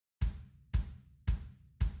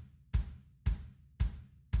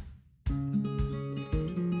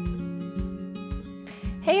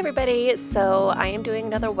Hey everybody, so I am doing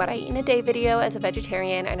another what I eat in a day video as a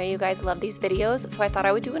vegetarian. I know you guys love these videos, so I thought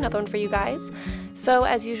I would do another one for you guys. So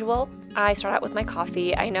as usual, I start out with my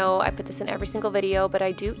coffee. I know I put this in every single video, but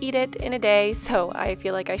I do eat it in a day, so I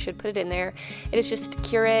feel like I should put it in there. It is just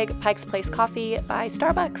Keurig Pike's Place coffee by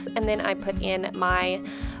Starbucks, and then I put in my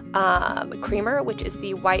creamer, which is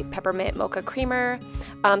the white peppermint mocha creamer.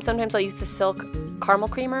 Sometimes I'll use the silk caramel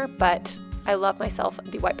creamer, but I love myself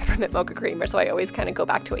the white peppermint mocha creamer, so I always kind of go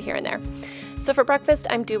back to it here and there. So for breakfast,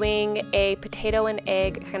 I'm doing a potato and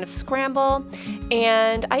egg kind of scramble,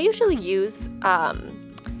 and I usually use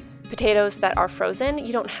potatoes that are frozen.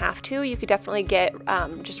 You don't have to. You could definitely get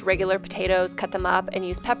just regular potatoes, cut them up, and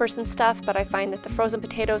use peppers and stuff, but I find that the frozen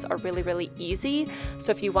potatoes are really, really easy. So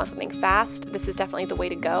if you want something fast, this is definitely the way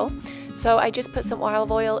to go. So I just put some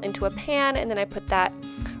olive oil into a pan, and then I put that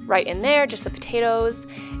right in there, just the potatoes,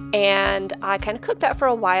 and I kind of cook that for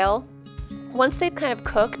a while. Once they've kind of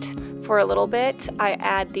cooked for a little bit, I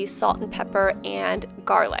add the salt and pepper and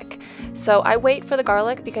garlic. So I wait for the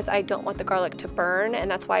garlic because I don't want the garlic to burn,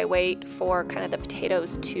 and that's why I wait for kind of the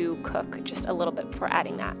potatoes to cook just a little bit before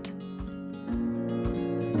adding that.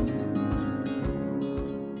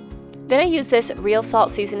 Then I use this real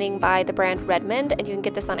salt seasoning by the brand Redmond, and you can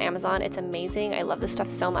get this on Amazon. It's amazing. I love this stuff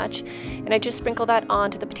so much. And I just sprinkle that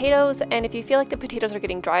onto the potatoes, and if you feel like the potatoes are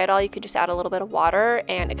getting dry at all, you could just add a little bit of water,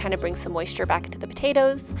 and it kind of brings some moisture back into the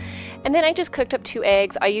potatoes. And then I just cooked up 2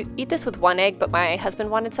 eggs. I eat this with 1 egg, but my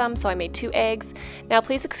husband wanted some, so I made 2 eggs. Now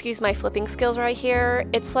please excuse my flipping skills right here.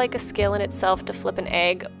 It's like a skill in itself to flip an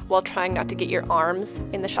egg while trying not to get your arms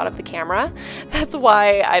in the shot of the camera. That's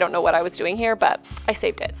why I don't know what I was doing here, but I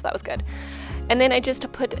saved it, so that was good. And then I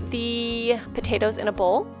just put the potatoes in a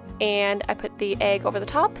bowl, and I put the egg over the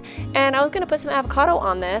top, and I was going to put some avocado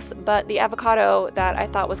on this, but the avocado that I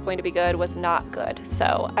thought was going to be good was not good,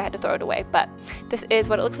 so I had to throw it away. But this is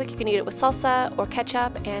what it looks like. You can eat it with salsa or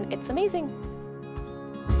ketchup, and it's amazing.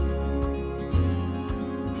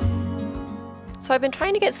 So I've been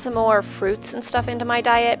trying to get some more fruits and stuff into my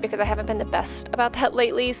diet because I haven't been the best about that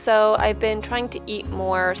lately, so I've been trying to eat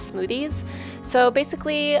more smoothies. So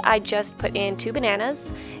basically I just put in 2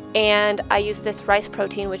 bananas, and I use this rice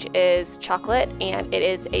protein, which is chocolate, and it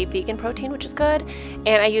is a vegan protein, which is good,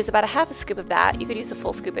 and I use about a half a scoop of that. You could use a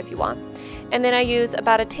full scoop if you want. And then I use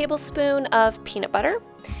about a tablespoon of peanut butter.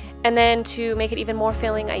 And then to make it even more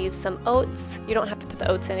filling, I use some oats. You don't have to put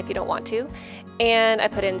the oats in if you don't want to. And I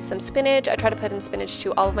put in some spinach. I try to put in spinach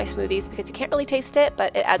to all of my smoothies because you can't really taste it,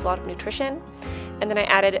 but it adds a lot of nutrition. And then I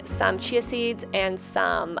added some chia seeds and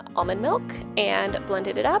some almond milk and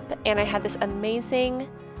blended it up. And I had this amazing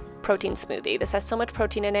protein smoothie. This has so much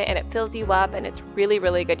protein in it, and it fills you up, and it's really,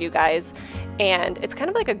 really good, you guys. And it's kind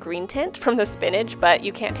of like a green tint from the spinach, but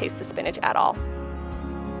you can't taste the spinach at all.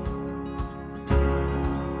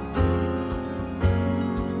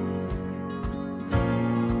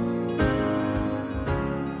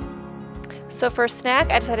 So for a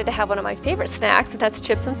snack, I decided to have one of my favorite snacks, and that's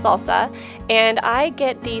chips and salsa. And I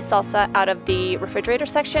get the salsa out of the refrigerator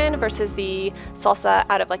section versus the salsa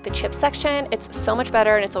out of like the chip section. It's so much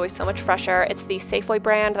better, and it's always so much fresher. It's the Safeway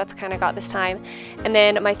brand. That's kind of got this time. And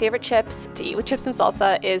then my favorite chips to eat with chips and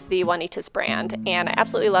salsa is the Juanita's brand, and I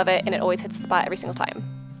absolutely love it, and it always hits the spot every single time.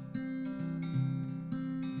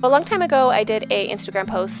 A long time ago, I did a Instagram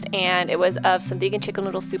post, and it was of some vegan chicken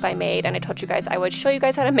noodle soup I made, and I told you guys I would show you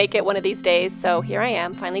guys how to make it one of these days, so here I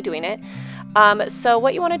am, finally doing it. So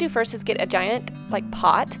what you want to do first is get a giant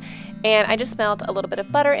pot, and I just melt a little bit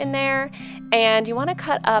of butter in there, and you want to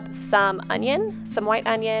cut up some onion, some white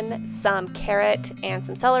onion, some carrot, and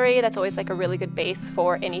some celery. That's always like a really good base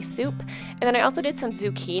for any soup. And then I also did some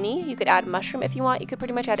zucchini. You could add mushroom if you want. You could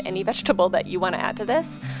pretty much add any vegetable that you want to add to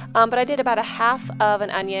this. But I did about a half of an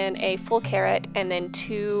onion, a full carrot, and then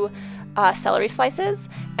 2 celery slices,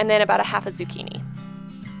 and then about a half a zucchini.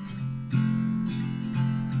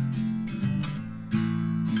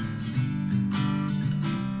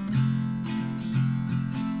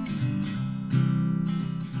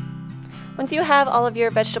 Once you have all of your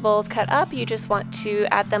vegetables cut up, you just want to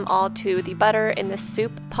add them all to the butter in the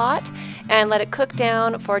soup pot and let it cook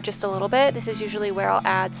down for just a little bit. This is usually where I'll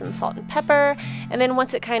add some salt and pepper, and then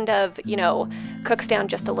once it kind of, cooks down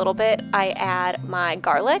just a little bit, I add my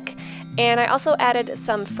garlic, and I also added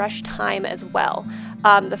some fresh thyme as well.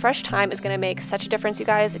 The fresh thyme is going to make such a difference, you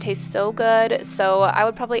guys. It tastes so good, so I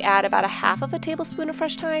would probably add about a half of a tablespoon of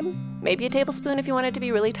fresh thyme, maybe a tablespoon if you want it to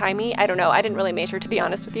be really thymy. I don't know. I didn't really measure, to be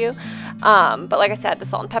honest with you. But like I said, the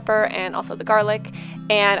salt and pepper and also the garlic,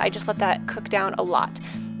 and I just let that cook down a lot.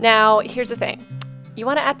 Now, here's the thing. You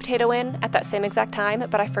want to add potato in at that same exact time,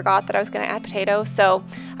 but I forgot that I was going to add potato, so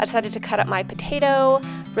I decided to cut up my potato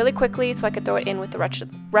really quickly so I could throw it in with the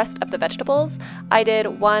rest of the vegetables. I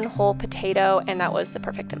did 1 whole potato, and that was the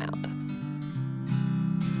perfect amount.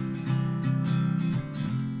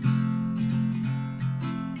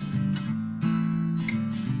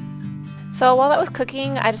 So while that was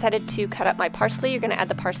cooking, I decided to cut up my parsley. You're going to add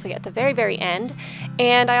the parsley at the very, very end.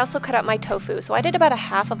 And I also cut up my tofu. So I did about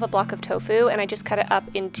 1/2 of a block of tofu, and I just cut it up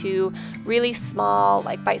into really small,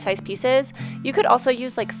 like bite-sized pieces. You could also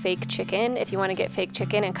use like fake chicken if you want to get fake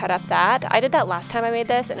chicken and cut up that. I did that last time I made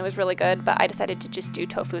this, and it was really good, but I decided to just do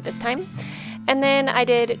tofu this time. And then I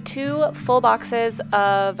did 2 full boxes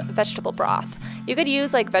of vegetable broth. You could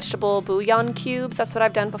use like vegetable bouillon cubes, that's what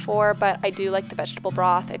I've done before, but I do like the vegetable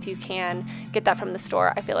broth. If you can get that from the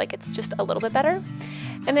store, I feel like it's just a little bit better.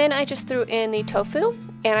 And then I just threw in the tofu,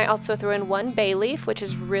 and I also threw in 1 bay leaf, which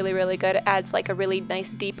is really, really good. It adds like a really nice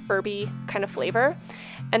deep herby kind of flavor.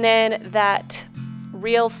 And then that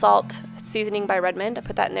real salt seasoning by Redmond, I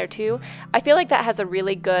put that in there too. I feel like that has a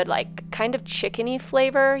really good like kind of chickeny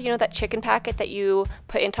flavor. You know, that chicken packet that you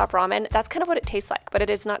put in top ramen? That's kind of what it tastes like, but it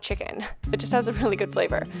is not chicken. It just has a really good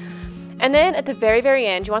flavor. And then at the very, very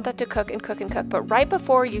end, you want that to cook and cook and cook, but right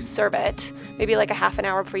before you serve it, maybe like a 1/2 an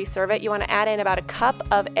hour before you serve it, you want to add in about 1 cup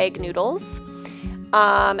of egg noodles.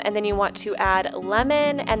 And then you want to add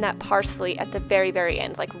lemon and that parsley at the very, very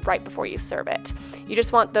end, like right before you serve it. You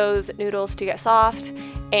just want those noodles to get soft,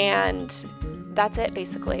 and that's it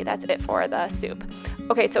basically. That's it for the soup.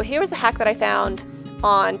 Okay, so here's a hack that I found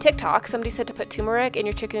on TikTok. Somebody said to put turmeric in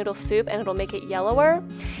your chicken noodle soup and it'll make it yellower.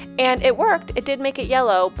 And it worked. It did make it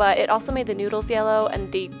yellow, but it also made the noodles yellow and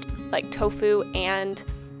the like tofu and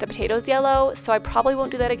the potatoes yellow, so I probably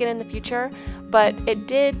won't do that again in the future, but it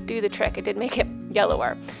did do the trick. It did make it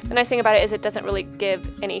yellower. The nice thing about it is it doesn't really give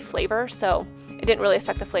any flavor, so it didn't really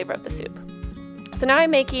affect the flavor of the soup. So now I'm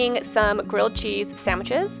making some grilled cheese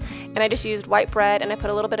sandwiches, and I just used white bread and I put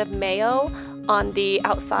a little bit of mayo on the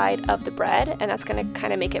outside of the bread, and that's gonna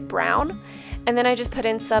kind of make it brown. And then I just put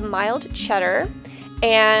in some mild cheddar,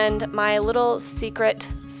 and my little secret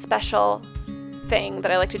special thing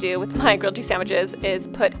that I like to do with my grilled cheese sandwiches is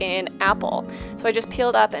put in apple. So I just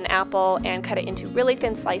peeled up an apple and cut it into really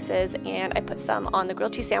thin slices, and I put some on the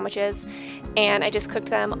grilled cheese sandwiches, and I just cooked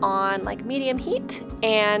them on like medium heat,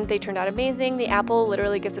 and they turned out amazing. The apple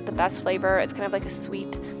literally gives it the best flavor. It's kind of like a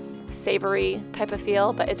sweet, savory type of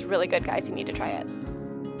feel, but it's really good, guys. You need to try it.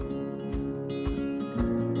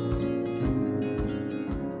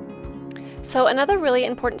 So another really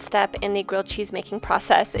important step in the grilled cheese making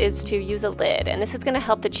process is to use a lid, and this is going to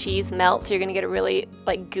help the cheese melt, so you're going to get a really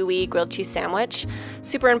like gooey grilled cheese sandwich.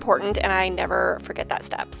 Super important, and I never forget that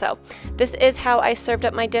step. So this is how I served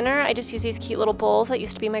up my dinner. I just use these cute little bowls that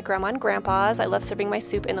used to be my grandma and grandpa's. I love serving my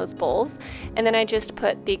soup in those bowls. And then I just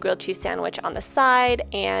put the grilled cheese sandwich on the side,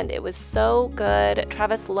 and it was so good.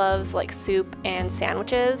 Travis loves like soup and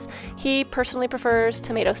sandwiches. He personally prefers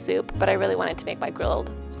tomato soup, but I really wanted to make my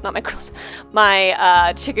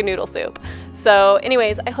chicken noodle soup. So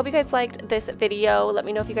anyways, I hope you guys liked this video. Let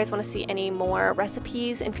me know if you guys want to see any more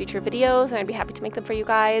recipes in future videos, and I'd be happy to make them for you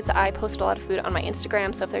guys. I post a lot of food on my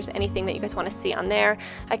Instagram, so if there's anything that you guys want to see on there,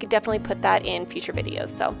 I could definitely put that in future videos.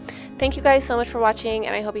 So thank you guys so much for watching,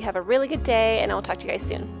 and I hope you have a really good day, and I'll talk to you guys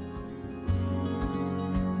soon.